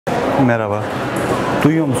Merhaba.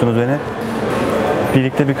 Duyuyor musunuz beni?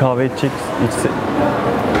 Birlikte bir kahve içecek.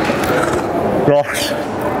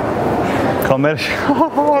 Kamera.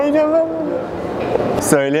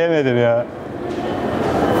 Söyleyemedim ya.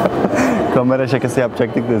 Kamera şakası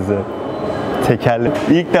yapacaktık da size. Tekerli.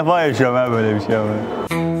 İlk defa yaşıyorum ben böyle bir şey ama.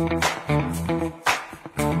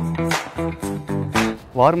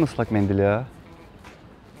 Var mı ıslak mendil ya?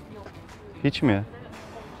 Hiç mi?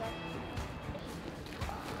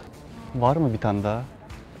 Var mı bir tane daha?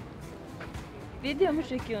 Video mu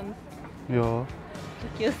çekiyorsunuz? Yo.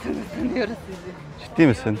 Çekiyorsunuz, tanıyoruz sizi. Ciddi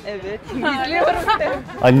misin? Evet, izliyorum seni.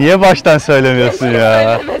 Ay niye baştan söylemiyorsun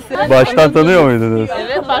ya? Baştan tanıyor muydunuz?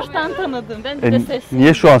 Evet, baştan tanıdım. Ben bir de ses.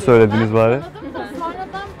 Niye şu an söylediniz bari?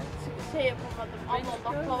 Sonradan şey yapamadım.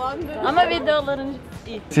 Allah falan böyle. Ama videoların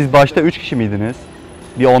iyi. Siz başta 3 kişi miydiniz?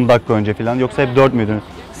 Bir 10 dakika önce falan yoksa hep 4 müydünüz?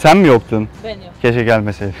 Sen mi yoktun? Ben yok. Keşke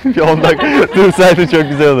gelmeseydin. Bir 10 dakika dursaydın çok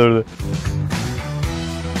güzel olurdu.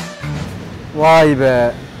 Vay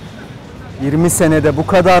be. 20 senede bu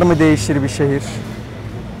kadar mı değişir bir şehir?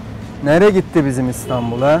 Nereye gitti bizim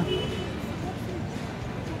İstanbul ha?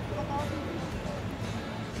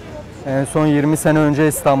 En son 20 sene önce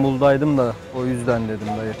İstanbul'daydım da o yüzden dedim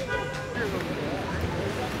dayı.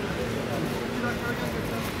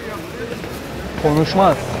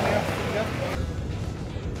 Konuşmaz.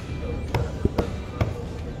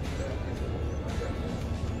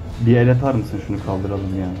 Bir el atar mısın şunu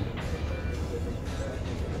kaldıralım ya.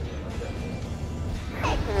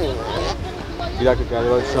 Bir dakika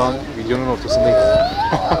galiba şu an videonun ortasındayız.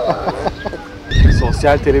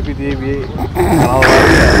 Sosyal terapi diye bir kanal var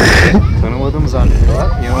ya. Tanımadığım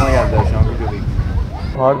zannediyorlar. Yanıma geldiler şu an videodayım.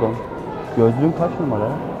 Pardon. Gözlüğün kaç numara?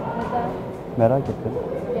 Merak ettim.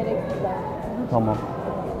 Gereksizler. Tamam.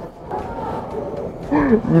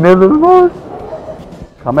 İnanılmaz.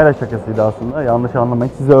 Kamera şakasıydı aslında. Yanlış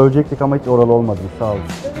anlamayın. Sizi övecektik ama hiç oralı olmadınız. Sağ olun.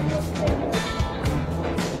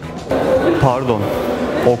 Pardon.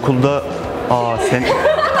 Okulda... sen...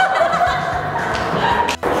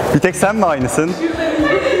 Bir tek sen mi aynısın?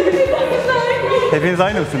 Hepiniz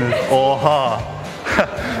aynı mısınız? Oha!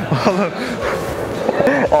 Oğlum.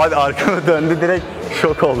 Abi arkama döndü direkt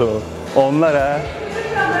şok oldu. Onlar ha.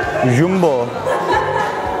 Jumbo.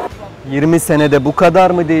 20 senede bu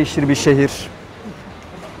kadar mı değişir bir şehir?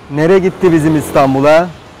 Nereye gitti bizim İstanbul ha?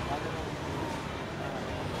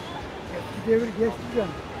 Devir geçti canım.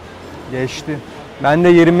 Geçti. Ben de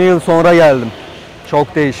 20 yıl sonra geldim.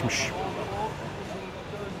 Çok değişmiş.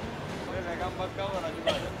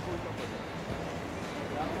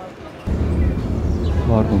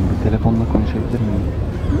 Pardon, bir telefonla konuşabilir miyim?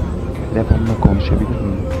 Telefonla konuşabilir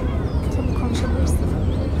miyim? Tabii konuşabilirsin.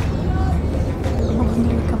 Ama bunu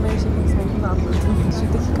bir kamera çekimlerinde anlatın.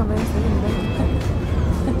 Şuradaki kamera senin değil mi?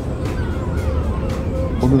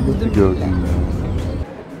 Onu nasıl gördün ya?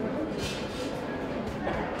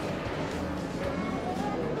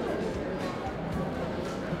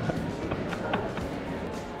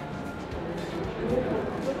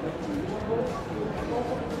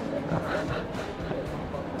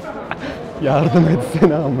 Yardım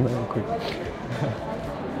etsene amına koyayım.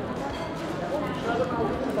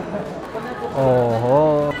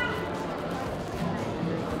 Oho.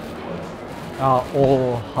 Ya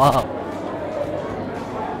oha.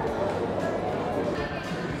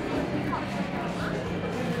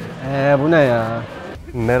 Bu ne ya?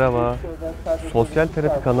 Merhaba. Sosyal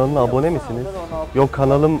terapi kanalına abone misiniz? Yok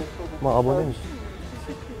kanalıma abone misin?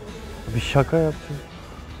 Bir şaka yaptım.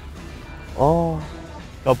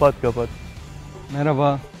 Kapat.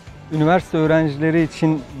 Merhaba. Üniversite öğrencileri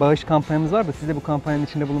için bağış kampanyamız var da siz de bu kampanyanın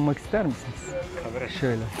içinde bulunmak ister misiniz? Kamera.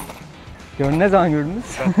 Şöyle. Ne zaman gördünüz?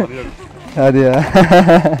 Ben tanıyorum. Hadi ya.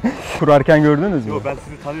 Kurarken gördünüz mü? Yo ben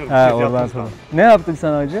sizi tanıyorum. He oradan sonra. Ne yaptık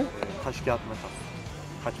sana hacı? Taş kağıt makas.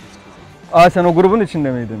 Kaçmıştı. Sen o grubun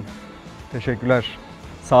içinde miydin? Teşekkürler.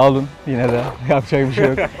 Sağ olun yine de. Yapacak bir şey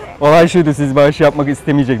yok. Olay şuydu, siz bağış yapmak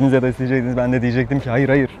istemeyecektiniz ya da isteyecektiniz. Ben de diyecektim ki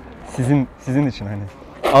hayır. Sizin için hani.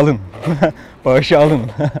 Alın. Bağışı alın.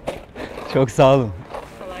 Çok sağ olun.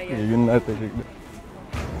 Kolay gelsin. İyi günler, teşekkürler.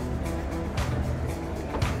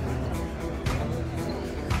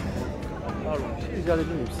 Pardon bir şey rica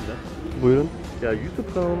edebilir miyim sizden? Buyurun. Ya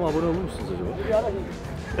YouTube kanalıma abone olur musunuz acaba?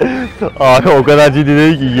 Abi o kadar ciddi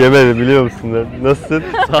değil ki yemedim biliyor musun? Nasılsın?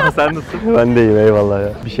 Sağ ol, sen nasılsın? Ben de iyiyim eyvallah ya.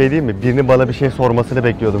 Bir şey diyeyim mi? Birinin bana bir şey sormasını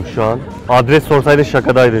bekliyordum şu an. Adres sorsaydın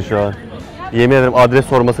şakadaydın şu an. Yemin ederim adres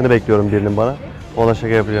sormasını bekliyorum birinin bana. Ona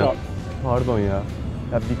şaka yapacağım. Pardon ya.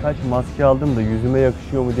 Ya birkaç maske aldım da yüzüme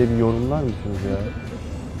yakışıyor mu diye bir yorumlar mısınız ya?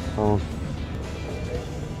 Tamam.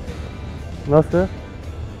 Nasıl?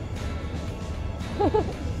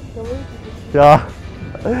 Ya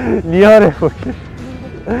Niye araya bakıyor?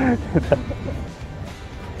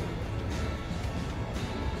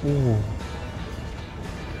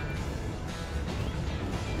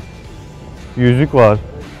 Yüzük var.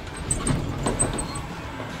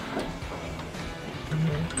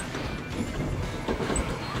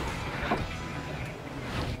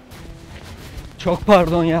 Çok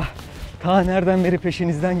pardon ya. Ta nereden beri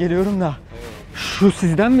peşinizden geliyorum da. Şu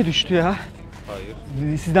sizden mi düştü ya?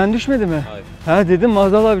 Hayır. Sizden düşmedi mi? Hayır. Ha dedim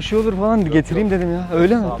maazallah bir şey olur falan getireyim dedim ya.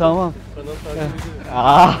 Öyle mi? Tamam.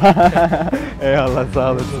 Eyvallah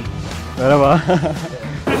sağ olasın. Merhaba.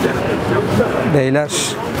 Beyler.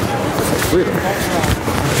 Buyurun.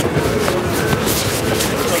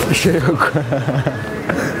 Bir şey yok.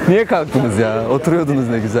 Niye kalktınız ya? Oturuyordunuz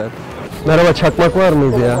ne güzel. Merhaba, çakmak var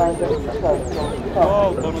mıydı ya?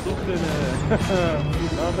 Tanıdım seni.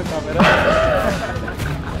 Nerede kamera?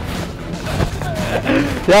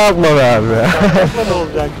 Yapma be abi. Ne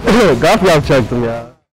olacak? Gaf yapacaktım ya.